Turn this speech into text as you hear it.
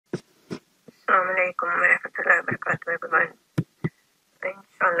Assalamu alaikum wa rahmatullahi wa barakatuh, everyone.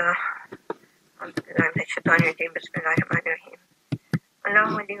 Inshallah, Bismillahirrahmanirrahim.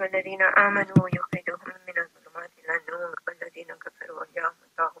 Allahu wali walladhina amanu yukhrijuhum min adh-dhulumati ila an-nur walladhina kafaru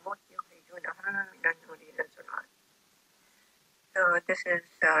awliya'uhum at-taghut yukhrijunahum min an-nuri ila adh-dhulumat. So this is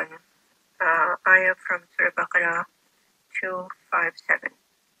ayah from Surah Baqarah 257.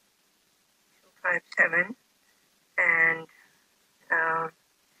 And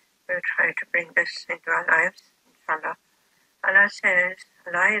we'll try to bring this into our lives, inshallah. Allah says,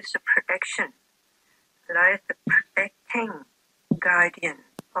 Allah is the protection. Allah is the protecting guardian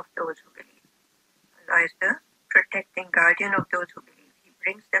of those who believe. Allah is the protecting guardian of those who believe. He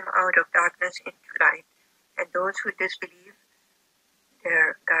brings them out of darkness into light. And those who disbelieve,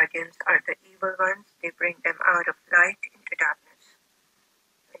 their guardians are the evil ones. They bring them out of light into darkness.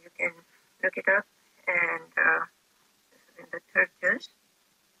 So you can look it up, and this is in the third juz.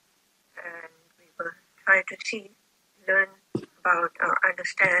 And we will try to learn about or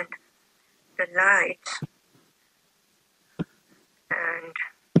understand the lights and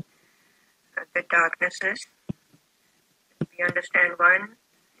the darknesses. If we understand one,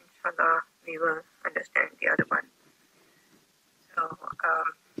 inshallah, we will understand the other one. So,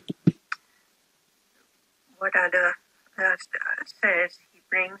 what Allah says, He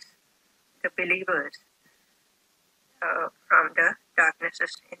brings the believers from the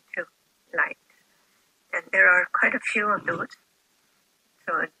darknesses into light. And there are quite a few of those.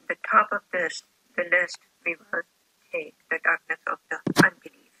 So at the top of the list, we will take the darkness of the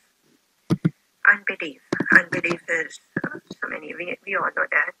unbelief. Unbelief is so many. We all know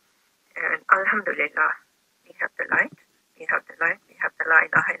that. And alhamdulillah, we have the light. We have the la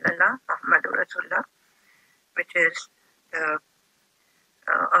ilaha illallah, Muhammadur Rasulullah, which is the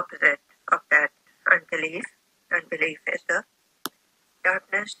opposite of that unbelief. Unbelief is the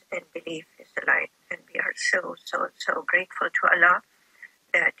darkness and belief is the light. And we are so grateful to Allah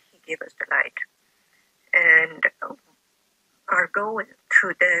that He gave us the light. And our goal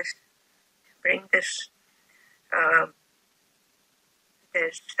through this, to bring this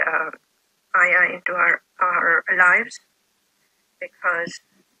ayah into our lives, because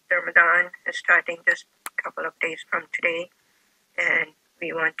Ramadan is starting just a couple of days from today, and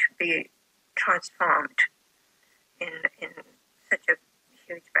we want to be transformed in such a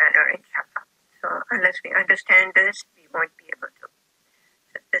huge manner, inshallah. So unless we understand this, we won't be able to.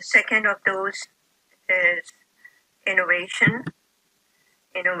 So the second of those is innovation.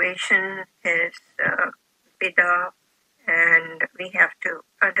 Innovation is bid'ah, and we have to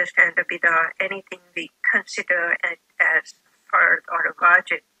understand the bid'ah. Anything we consider as fard or a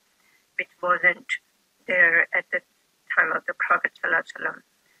wajib, which wasn't there at the time of the Prophet ﷺ,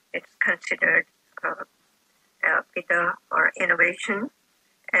 it's considered bid'ah or innovation,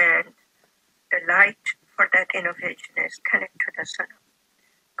 and the light for that innovation is connect to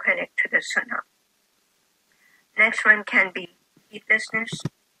the sunnah. Next one can be heedlessness,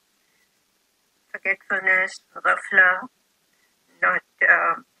 forgetfulness, ghafla, not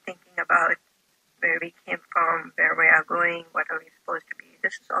thinking about where we came from, where we are going, what are we supposed to be.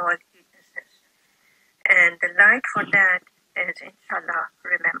 This is all heedlessness. And the light for that is, inshallah,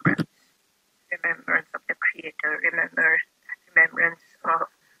 remembrance of the Creator, remembrance of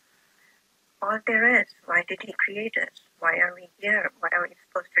all there is. Why did He create us? Why are we here? What are we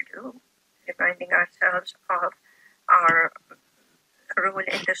supposed to do? Reminding ourselves of our role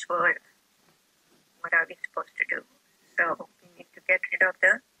in this world. What are we supposed to do? So we need to get rid of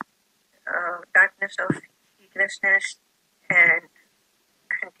the darkness of heedlessness and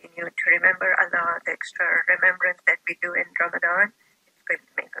continue to remember Allah. The extra remembrance that we do in Ramadan, it's going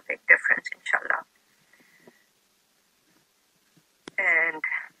to make a big difference, inshallah. And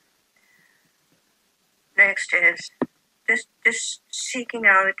next is just seeking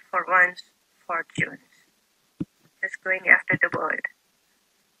out for one's fortunes, just going after the world,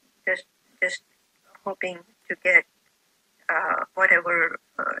 just hoping to get whatever,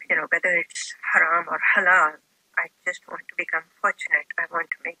 whether it's haram or halal. I just want to become fortunate. I want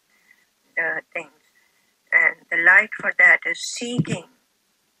to make the things. And the light for that is seeking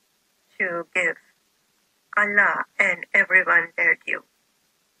to give Allah and everyone their due.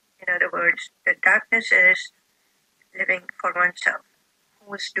 In other words, the darkness is living for oneself.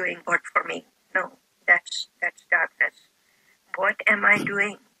 Who's doing what for me? No, that's darkness. What am I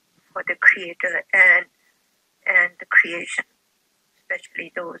doing for the Creator and the creation,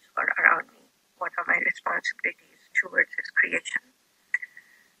 especially those who are around me? What are my responsibilities towards His creation?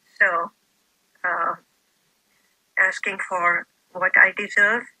 So, asking for what I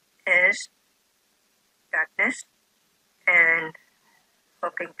deserve is darkness, and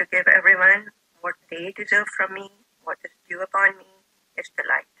hoping to give everyone what they deserve from me, what is due upon me is the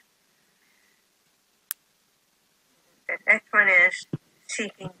light. The next one is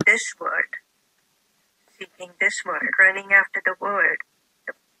seeking this word, running after the word.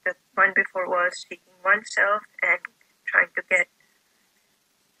 The one before was seeking oneself and trying to get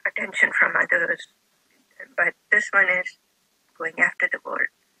attention from others. But this one is going after the word,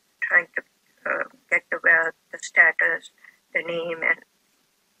 trying to get the wealth, the status, the name, and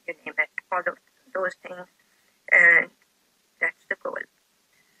you name it, all of those things. And that's the goal.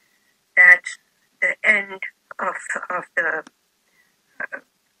 That's the end of the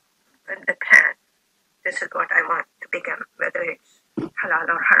plan. This is what I want to become, whether it's halal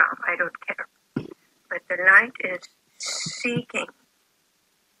or haram, I don't care. But the light is seeking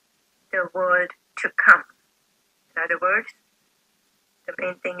the world to come. In other words, the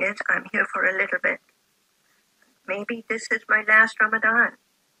main thing is I'm here for a little bit. Maybe this is my last Ramadan.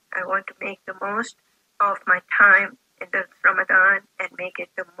 I want to make the most of my time in this Ramadan and make it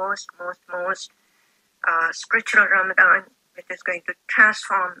the most spiritual Ramadan, which is going to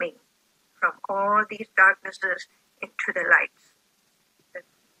transform me from all these darknesses into the lights.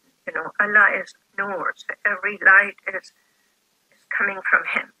 Allah is Noor, so every light is coming from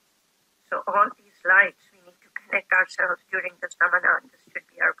Him. So all these lights, we need to connect ourselves during this Ramadan. This should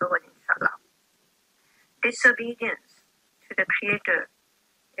be our goal, inshallah. Disobedience to the Creator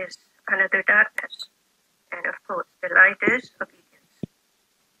is another darkness. And of course, the light is obedience.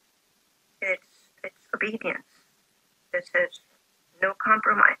 It's obedience. This is no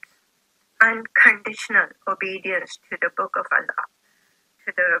compromise. Unconditional obedience to the Book of Allah,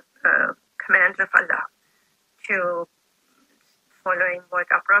 to the commands of Allah, to following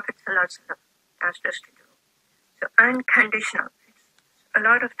what our Prophet ﷺ asked us to do. So unconditional. A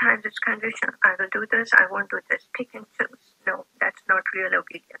lot of times it's conditional. I will do this, I won't do this. Pick and choose. No, that's not real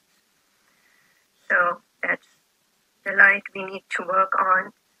obedience. So that's the light we need to work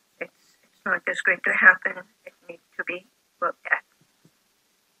on. It's not just going to happen. It needs to be worked at.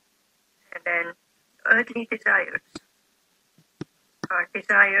 And then earthly desires. Our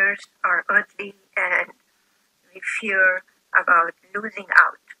desires are earthly and we fear about losing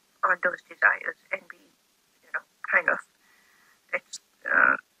out on those desires and be, kind of, it's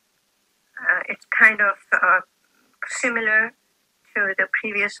kind of similar to the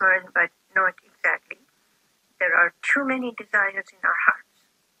previous one, but not exactly. There are too many desires in our hearts,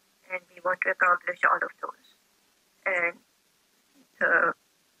 and we want to accomplish all of those. And the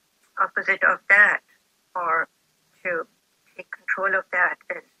opposite of that, or to take control of that,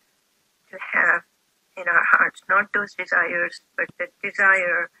 is to have in our hearts not those desires, but the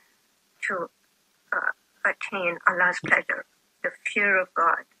desire to attain Allah's pleasure, the fear of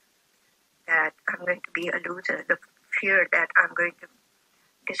God, that I'm going to be a loser, the fear that I'm going to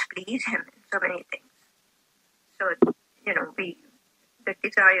displease Him in so many things. So, the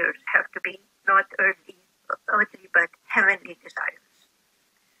desires have to be not earthly, but heavenly desires.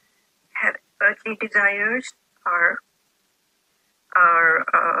 Earthly desires are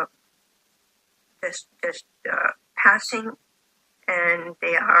just passing, and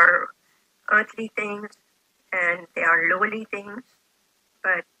they are earthly things, and they are lowly things,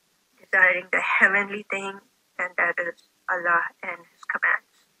 but desiring the heavenly thing, and that is Allah and His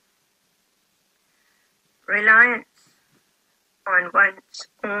commands. Reliance on one's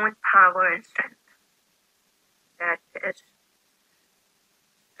own power and strength. That is,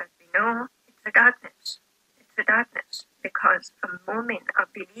 as we know, it's a darkness. It's a darkness because a mu'min, a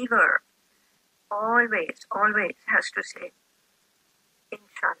believer, always has to say,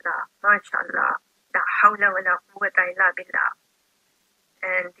 Inshallah, MashaAllah, La hawla wa la quwwata illa billah.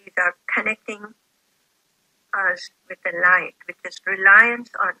 And these are connecting us with the light, which is reliance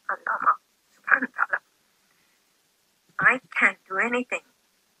on Allah subhanahu wa ta'ala. I can't do anything.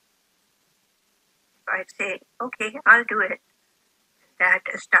 If I say, okay, I'll do it, that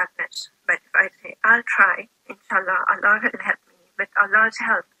is darkness. But if I say, I'll try, inshallah, Allah will help me. With Allah's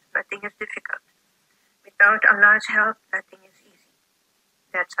help, nothing is difficult. Without Allah's help, nothing is easy.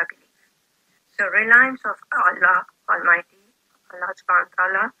 That's our belief. So reliance of Allah Almighty, Allah subhanahu wa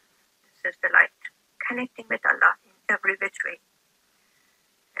ta'ala, this is the light. Connecting with Allah in every which way.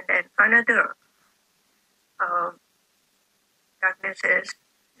 And then another darkness is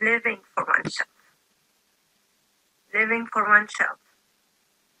living for oneself. Living for oneself.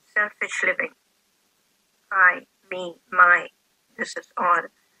 Selfish living. I, me, my. This is all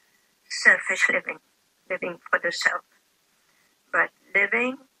selfish living. Living for the self. But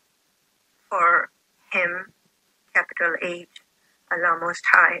living for Him, capital H, Allah Most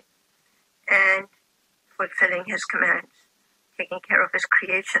High, and fulfilling His commands, taking care of his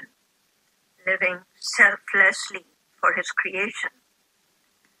creation, living selflessly for his creation.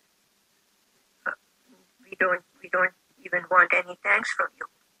 We don't even want any thanks from you.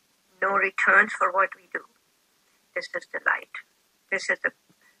 No returns for what we do. This is the light.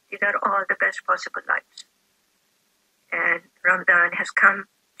 These are all the best possible lives. And Ramadan has come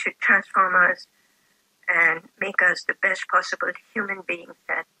to transform us and make us the best possible human beings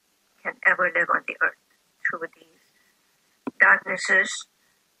that can ever live on the earth. Through these darknesses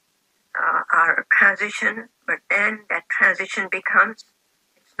are transition, but then that transition becomes,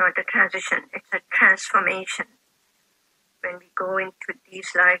 it's not a transition, it's a transformation. When we go into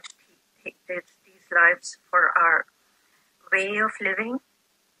these lives, take these lives for our way of living,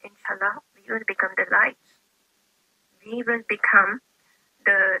 inshallah, we will become the lights. We will become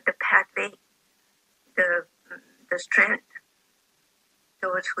the pathway, the strength,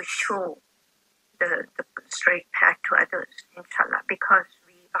 those who show the straight path to others, inshallah, because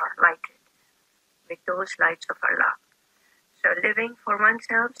we are lighted with those lights of Allah. So living for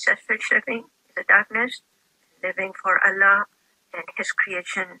oneself, selfish living, is the darkness. Living for Allah and His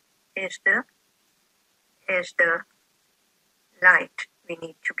creation is the light we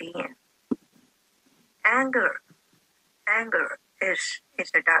need to be in. Anger is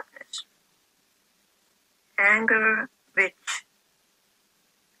the darkness. Anger which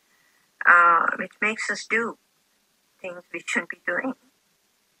makes us do things we shouldn't be doing.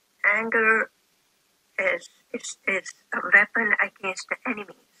 Anger is a weapon against the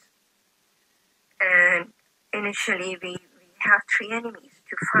enemies. And initially we have three enemies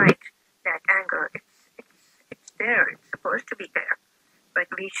to fight that anger. It's there, it's supposed to be there. But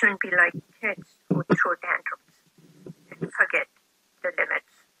we shouldn't be like kids who throw tantrums and forget the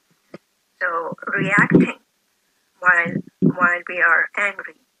limits. So reacting while we are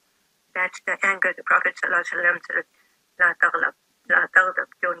angry, that's the anger. The Prophet ﷺ said, La taghlab, la taghdab,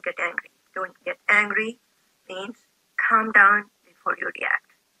 don't get angry. Don't get angry means calm down before you react.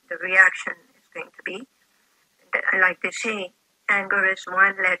 The reaction is going to be, like they say, anger is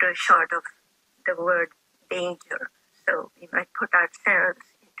one letter short of the word danger. So we might put ourselves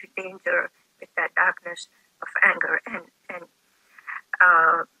into danger with that darkness of anger. And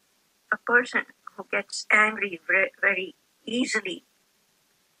a person who gets angry very easily,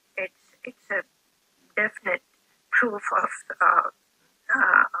 it's a definite proof of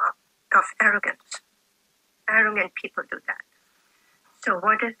arrogance. Arrogant people do that. So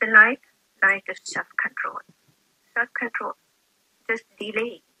what is the light? Light is self-control. Self-control. Just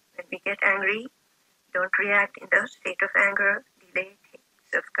delay. When we get angry, don't react in the state of anger. Delay, take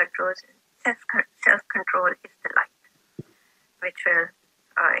self-control. Self-control is the light, which will,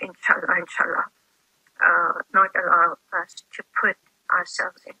 inshallah, not allow us to put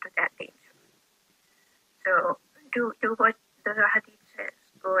ourselves into that danger. So do what the hadith says.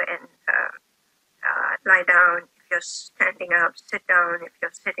 Go and lie down. If you're standing up, sit down. If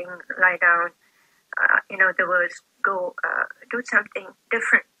you're sitting, lie down. In other words, go do something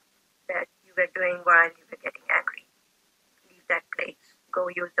different that you were doing while you were getting angry. Leave that place. Go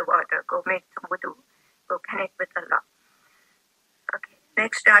use the water. Go make some wudu. Go connect with Allah. Okay.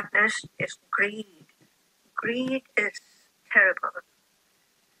 Next darkness is greed. Greed is terrible.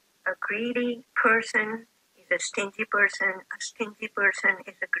 A greedy person is a stingy person. A stingy person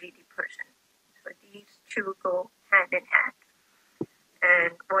is a greedy person. So these two go hand in hand.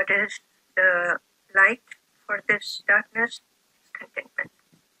 And what is the light for this darkness? It's contentment.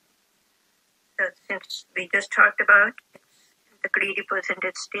 So since we just talked about it's the greedy person,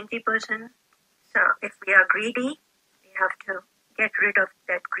 the stingy person. So if we are greedy, we have to get rid of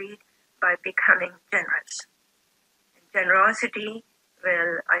that greed by becoming generous. And generosity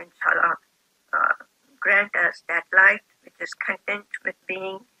will, inshallah, grant us that light, which is content with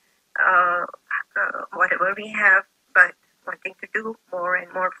being whatever we have, but wanting to do more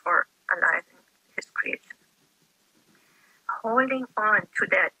and more for Allah and His creation. Holding on to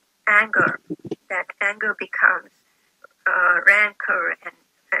that anger becomes rancor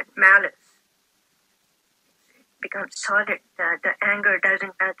and malice. It becomes solid. The anger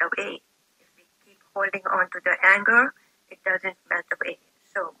doesn't melt away. If we keep holding on to the anger, it doesn't melt away.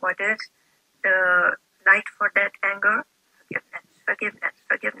 So what is the light for that anger?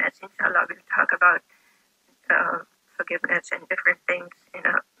 Forgiveness. Inshallah, we'll talk about forgiveness and different things in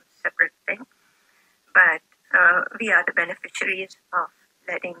a separate thing. But we are the beneficiaries of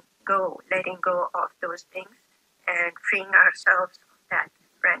letting go of those things and freeing ourselves of that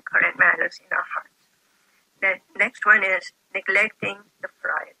rancor and malice in our hearts. The next one is neglecting the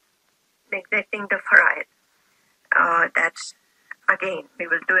fara'id. Neglecting the fara'id. That's again, we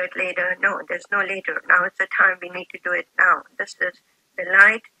will do it later. No, there's no later. Now is the time we need to do it now. This is the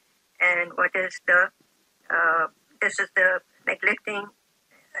light, and what is the, this is the neglecting,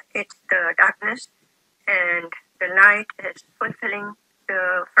 it's the darkness, and the light is fulfilling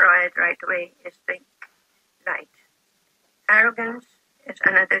the faraid right away, is the light. Arrogance is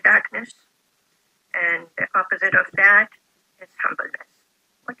another darkness, and the opposite of that is humbleness.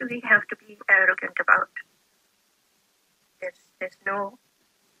 What do we have to be arrogant about? There's no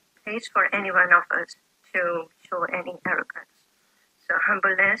place for any one of us to show any arrogance. So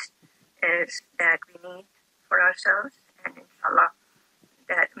humbleness is that we need for ourselves, and inshallah,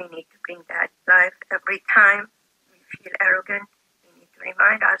 that we need to bring that life. Every time we feel arrogant, we need to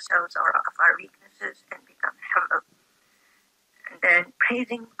remind ourselves of our weaknesses and become humble. And then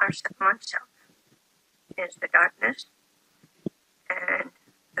praising oneself is the darkness, and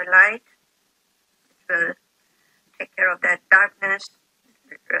the light will take care of that darkness,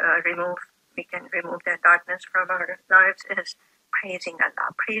 we can remove that darkness from our lives, is praising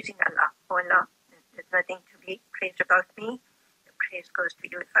Allah. Praising Allah. Oh Allah, there's nothing to be praised about me. The praise goes to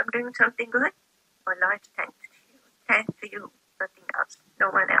you. If I'm doing something good, Allah, it's thanks to you. Thanks to you, nothing else, no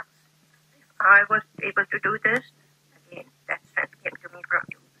one else. If I was able to do this, again, that strength came to me from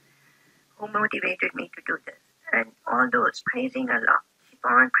you. Who motivated me to do this? And all those, praising Allah. Keep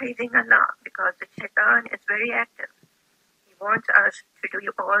on praising Allah, because the shaitan is very active. He wants us to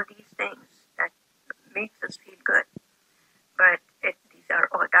do all these things that makes us feel good. But these are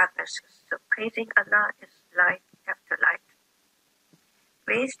all darknesses. So praising Allah is light after light.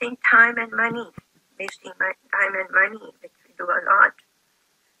 Wasting time and money, which we do a lot,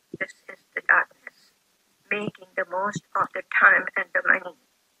 this is the darkness. Making the most of the time and the money.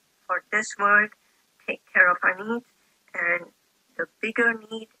 For this world, take care of our needs, and the bigger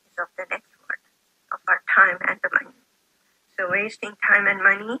need is of the next world, of our time and the money. So wasting time and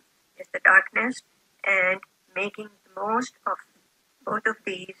money is the darkness, and making the most of both of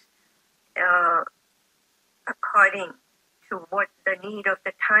these according to what the need of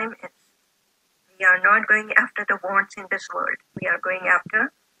the time is. We are not going after the wants in this world. We are going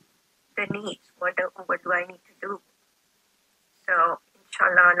after the needs. What do I need to do? So,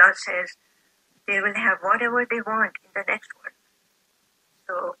 inshallah, Allah says they will have whatever they want in the next world.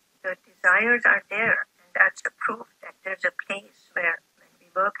 So the desires are there, and that's the proof that there's a place where when we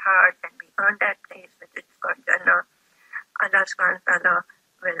work hard and we earn that place, which is called Jannah, Allah subhanahu wa ta'ala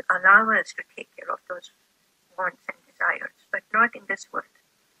will allow us to take care of those wants and desires, but not in this world.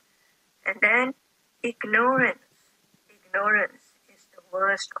 And then ignorance is the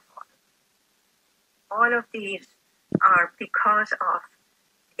worst of all. All of these are because of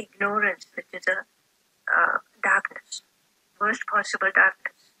ignorance, which is a darkness, worst possible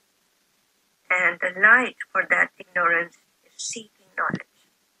darkness. And the light for that ignorance is seeking knowledge.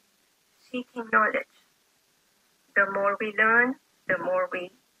 Seeking knowledge. The more we learn, the more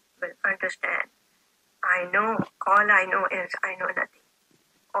we will understand. All I know is I know nothing.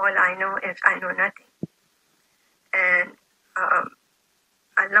 All I know is I know nothing. And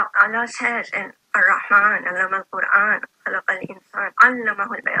Allah says in Ar-Rahman, Allama al-Quran, Khalaq al-Insan,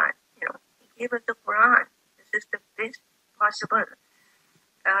 Allamahu al-Bayan. He gave us the Quran. This is the best possible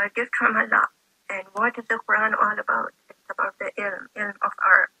gift from Allah. And what is the Quran all about? It's about the ilm of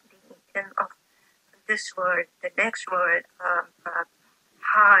our deen, ilm of this world, the next world,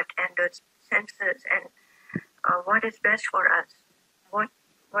 heart and the senses, and what is best for us.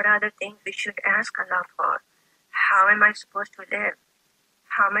 What are the things we should ask Allah for? How am I supposed to live?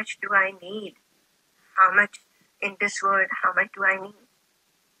 How much do I need? How much in this world, how much do I need?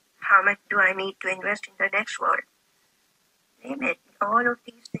 How much do I need to invest in the next world? Name it, all of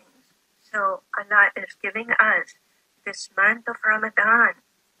these things. So Allah is giving us this month of Ramadan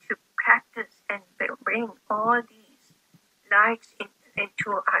to practice and bring all these lights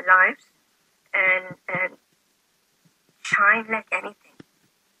into our lives and shine like anything.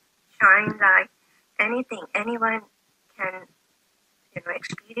 Shine like anything. Anyone can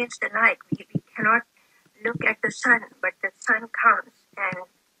experience the light. We cannot look at the sun, but the sun comes and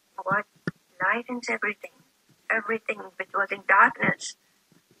what lightens everything. Everything which was in darkness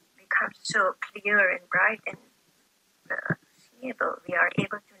becomes so clear and bright and seeable. We are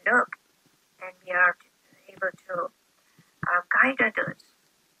able to look, and we are able to guide others.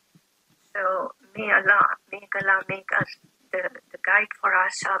 So may Allah make us the guide for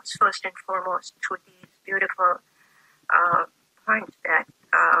ourselves first and foremost through these beautiful points that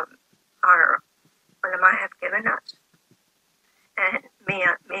our ulama have given us. And may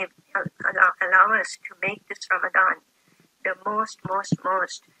Allah allow us to make this Ramadan the most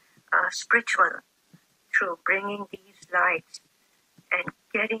spiritual through bringing these lights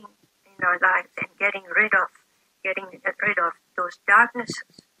getting in our lives and getting rid of those darknesses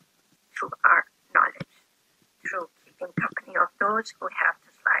through our knowledge, through keeping company of those who have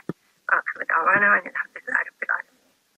this light.